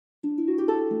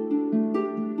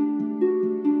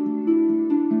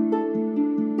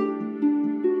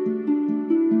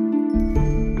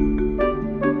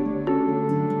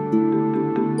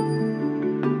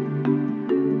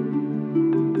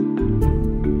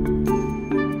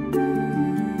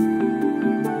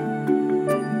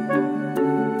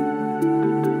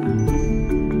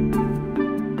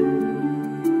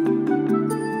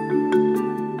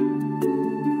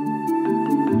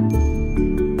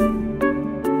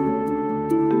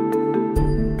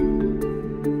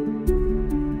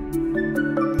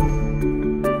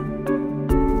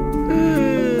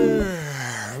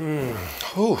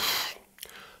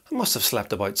Must have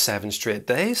slept about 7 straight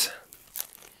days.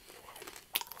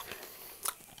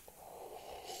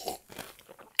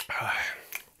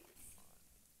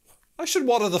 I should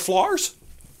water the flowers.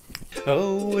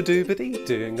 Oh, a doobity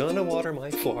doo, gonna water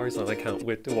my flowers, and I can't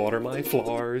wait to water my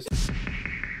flowers.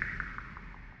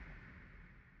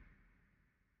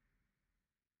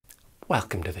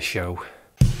 Welcome to the show.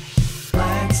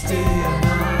 Let's do an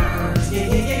art, yeah,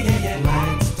 yeah, yeah, yeah, yeah.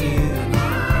 Let's do an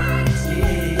art, yeah,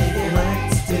 yeah, yeah, yeah.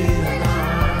 Let's do an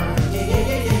art, yeah, yeah,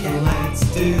 yeah, yeah, yeah. Let's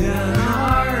do an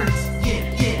art, yeah,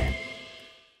 yeah.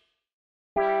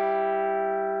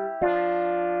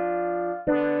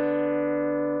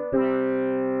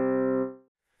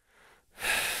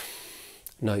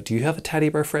 Now, do you have a teddy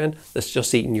bear friend that's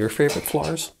just eating your favourite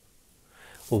flowers?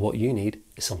 Well, what you need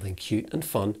is something cute and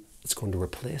fun that's going to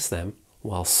replace them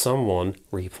while someone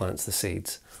replants the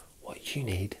seeds. What you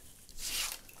need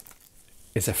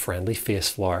is a friendly face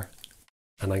flower,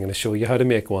 and I'm going to show you how to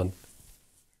make one.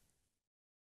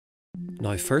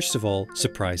 Now, first of all,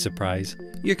 surprise, surprise,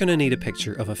 you're going to need a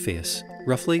picture of a face,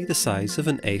 roughly the size of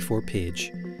an A4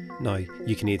 page. Now,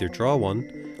 you can either draw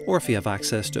one, or if you have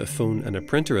access to a phone and a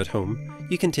printer at home,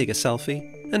 you can take a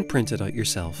selfie and print it out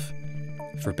yourself.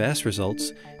 For best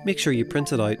results, make sure you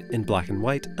print it out in black and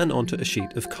white and onto a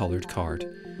sheet of coloured card.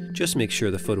 Just make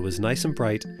sure the photo is nice and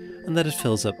bright and that it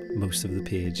fills up most of the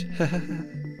page.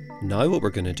 Now what we're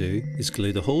going to do is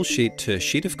glue the whole sheet to a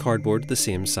sheet of cardboard the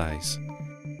same size.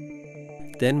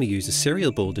 Then we use a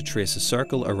cereal bowl to trace a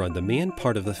circle around the main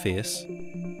part of the face,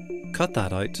 cut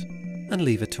that out and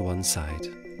leave it to one side.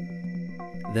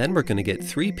 Then we're going to get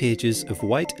 3 pages of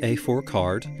white A4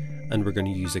 card, and we're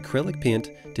going to use acrylic paint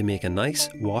to make a nice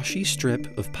washy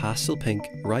strip of pastel pink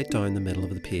right down the middle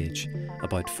of the page,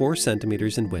 about 4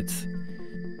 centimeters in width.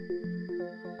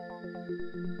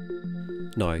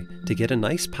 Now, to get a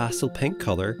nice pastel pink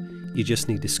colour, you just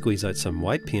need to squeeze out some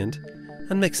white paint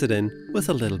and mix it in with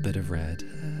a little bit of red.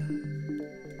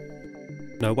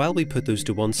 Now, while we put those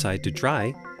to one side to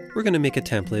dry, we're going to make a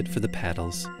template for the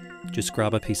petals. Just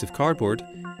grab a piece of cardboard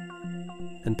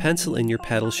and pencil in your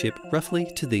petal shape roughly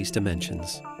to these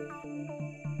dimensions.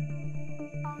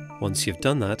 Once you've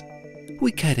done that,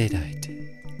 we cut it out.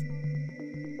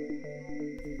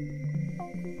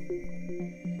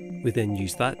 We then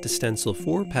use that to stencil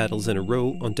 4 petals in a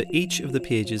row onto each of the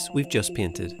pages we've just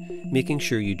painted, making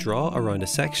sure you draw around a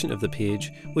section of the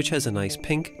page which has a nice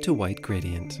pink to white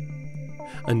gradient.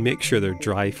 And make sure they're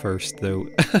dry first though.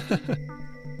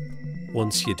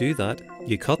 Once you do that,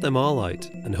 you cut them all out,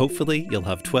 and hopefully you'll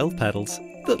have 12 petals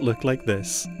that look like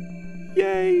this.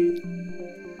 Yay!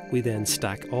 We then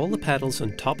stack all the petals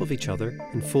on top of each other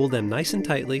and fold them nice and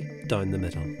tightly down the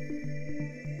middle.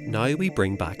 Now we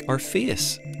bring back our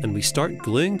face, and we start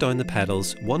gluing down the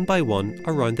petals one by one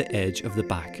around the edge of the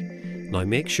back. Now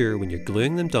make sure when you're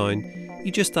gluing them down,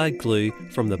 you just add glue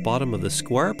from the bottom of the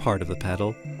square part of the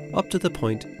petal up to the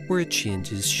point where it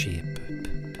changes shape.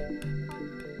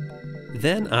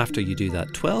 Then after you do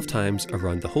that 12 times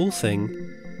around the whole thing,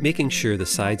 making sure the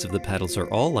sides of the petals are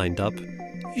all lined up,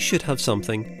 you should have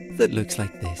something that looks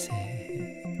like this.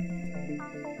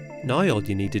 Now all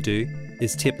you need to do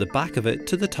is tape the back of it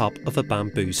to the top of a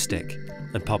bamboo stick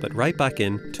and pop it right back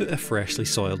into a freshly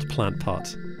soiled plant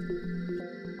pot.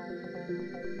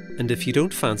 And if you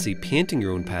don't fancy painting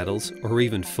your own petals or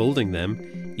even folding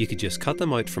them, you could just cut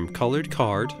them out from coloured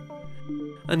card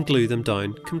and glue them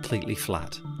down completely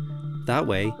flat. That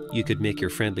way, you could make your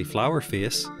friendly flower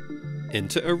face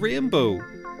into a rainbow.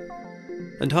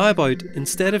 And how about,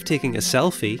 instead of taking a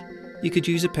selfie, you could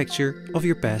use a picture of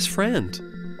your best friend?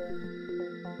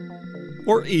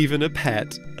 Or even a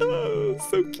pet. Oh,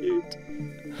 so cute.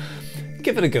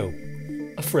 Give it a go.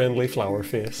 A friendly flower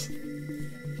face.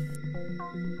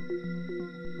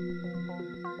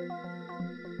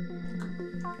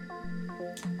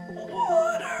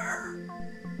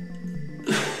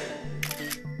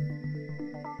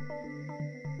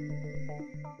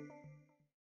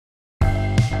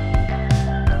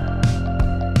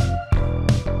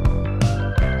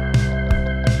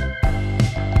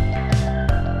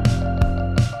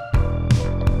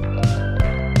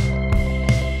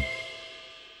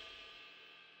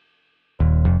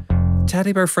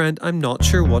 Teddy bear friend, I'm not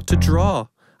sure what to draw.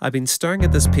 I've been staring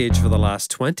at this page for the last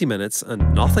 20 minutes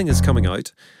and nothing is coming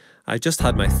out. I just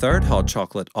had my 3rd hot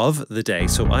chocolate of the day,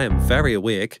 so I am very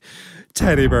awake.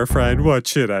 Teddy bear friend, what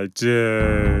should I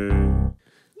do?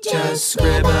 Just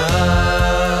scribble.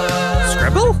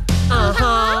 Scribble?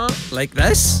 Uh-huh. Like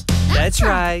this? That's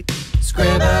right.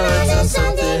 Scribble until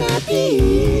something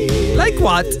appears. Like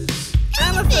what?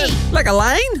 Anything. Like a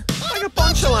line? Like a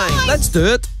punchline. Let's do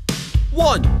it.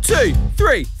 1, 2,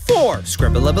 3, 4.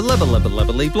 Scribble, libble, libble, libble,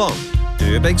 libble, leave long.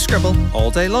 Do a big scribble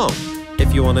all day long.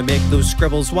 If you want to make those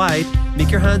scribbles wide, make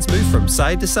your hands move from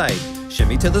side to side.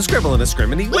 Shimmy to the scribble in a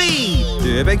scriminy wee.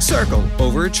 Do a big circle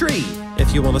over a tree.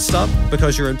 If you want to stop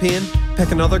because you're in pain,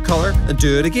 pick another colour and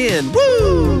do it again.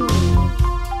 Woo!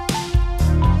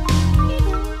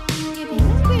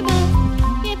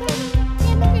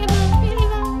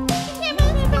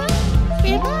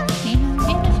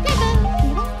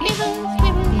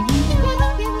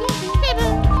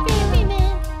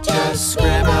 Just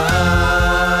scribble.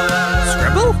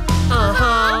 Scribble?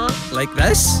 Uh-huh. Like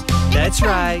this? That's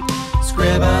right.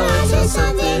 Scribble until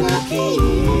something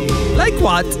appears. Like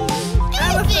what?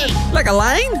 Anything. Like a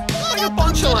line? Like a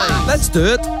bunch of lines. Let's do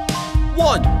it.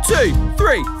 1, 2,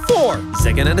 3, 4.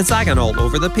 Zigging and zagging all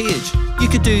over the page. You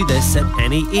could do this at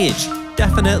any age.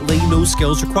 Definitely no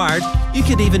skills required. You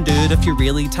could even do it if you're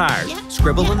really tired.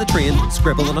 Scribble on the train,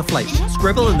 scribble on a flight.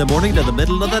 Scribble in the morning to the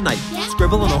middle of the night.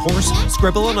 Scribble on a horse,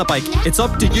 scribble on a bike. It's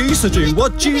up to you, so do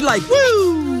what you like.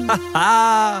 Woo! Ha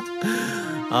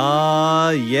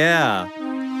ha! Yeah.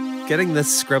 Getting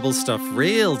this scribble stuff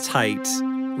real tight.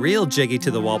 Real jiggy to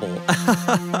the wobble.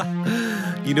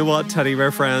 You know what, teddy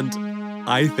bear friend?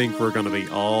 I think we're gonna be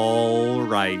all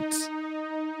right.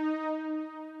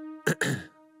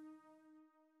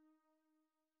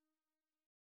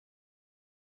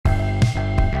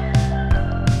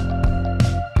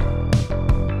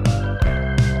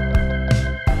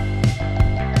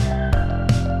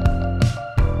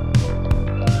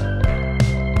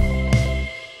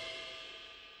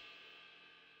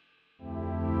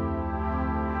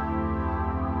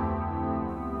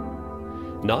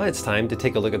 Now it's time to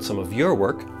take a look at some of your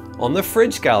work on the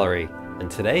fridge gallery, and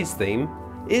today's theme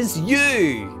is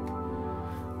you!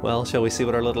 Well, shall we see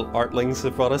what our little artlings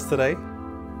have brought us today?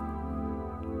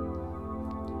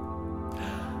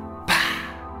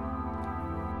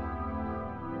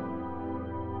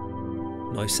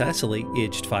 Now Cecily,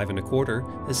 aged 5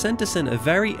 1/4, has sent us in a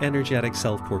very energetic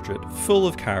self-portrait full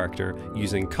of character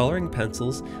using colouring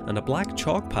pencils and a black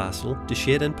chalk pastel to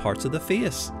shade in parts of the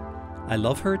face. I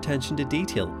love her attention to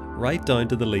detail, right down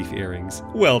to the leaf earrings.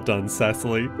 Well done,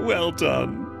 Cecily, well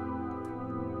done!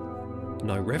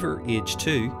 Now River, age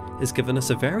 2, has given us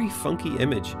a very funky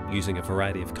image using a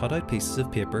variety of cut-out pieces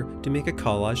of paper to make a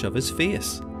collage of his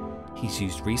face. He's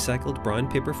used recycled brown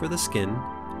paper for the skin,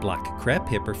 black crepe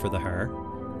paper for the hair,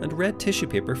 and red tissue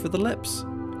paper for the lips.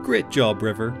 Great job,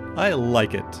 River, I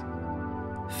like it!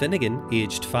 Finnegan,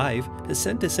 aged 5, has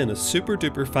sent us in a super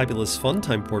duper fabulous fun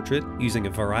time portrait using a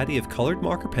variety of coloured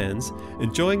marker pens,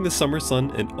 enjoying the summer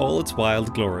sun in all its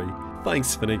wild glory.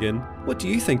 Thanks, Finnegan. What do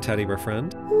you think, teddy bear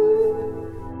friend?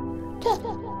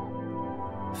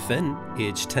 Finn,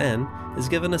 aged 10, has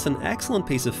given us an excellent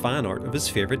piece of fan art of his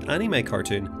favourite anime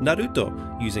cartoon,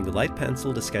 Naruto, using a light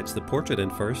pencil to sketch the portrait in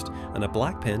first and a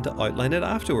black pen to outline it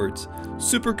afterwards.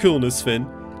 Super coolness, Finn.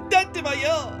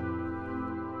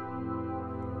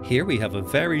 Here we have a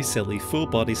very silly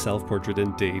full-body self-portrait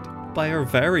indeed, by our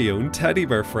very own teddy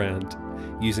bear friend,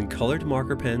 using coloured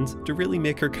marker pens to really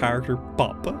make her character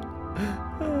pop.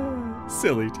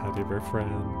 Silly teddy bear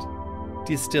friend.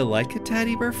 Do you still like it,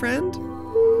 teddy bear friend?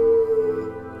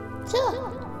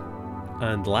 Sure.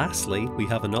 And lastly, we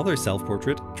have another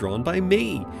self-portrait drawn by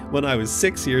me when I was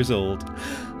 6 years old.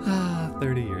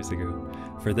 30 years ago.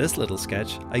 For this little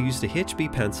sketch, I used a HB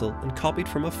pencil and copied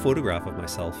from a photograph of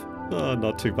myself.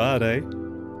 Not too bad, eh?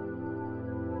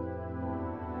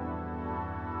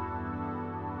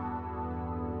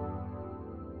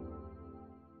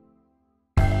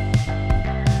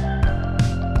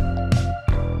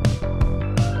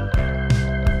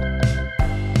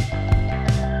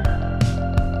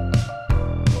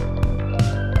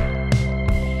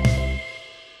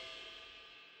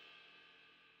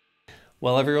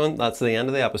 Well everyone, that's the end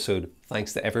of the episode.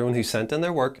 Thanks to everyone who sent in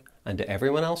their work, and to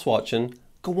everyone else watching.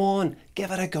 Go on, give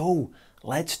it a go.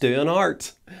 Let's do an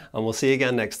art. And we'll see you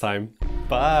again next time.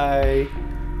 Bye.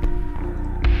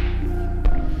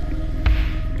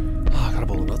 Oh, I got a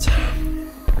bowl of nuts. I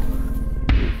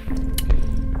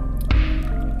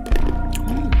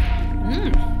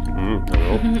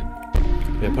know.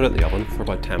 Yeah, put it in the oven for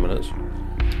about 10 minutes.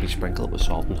 We sprinkle it with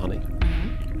salt and honey.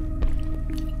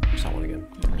 What's that one again?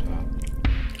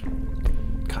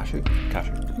 Cashew?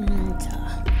 Cashew.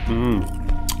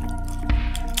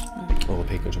 Oh, the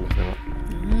pecans are my favourite.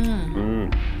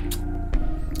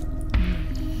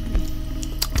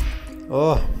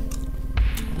 Oh,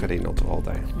 could eat nuts all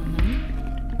day.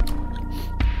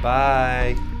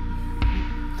 Bye.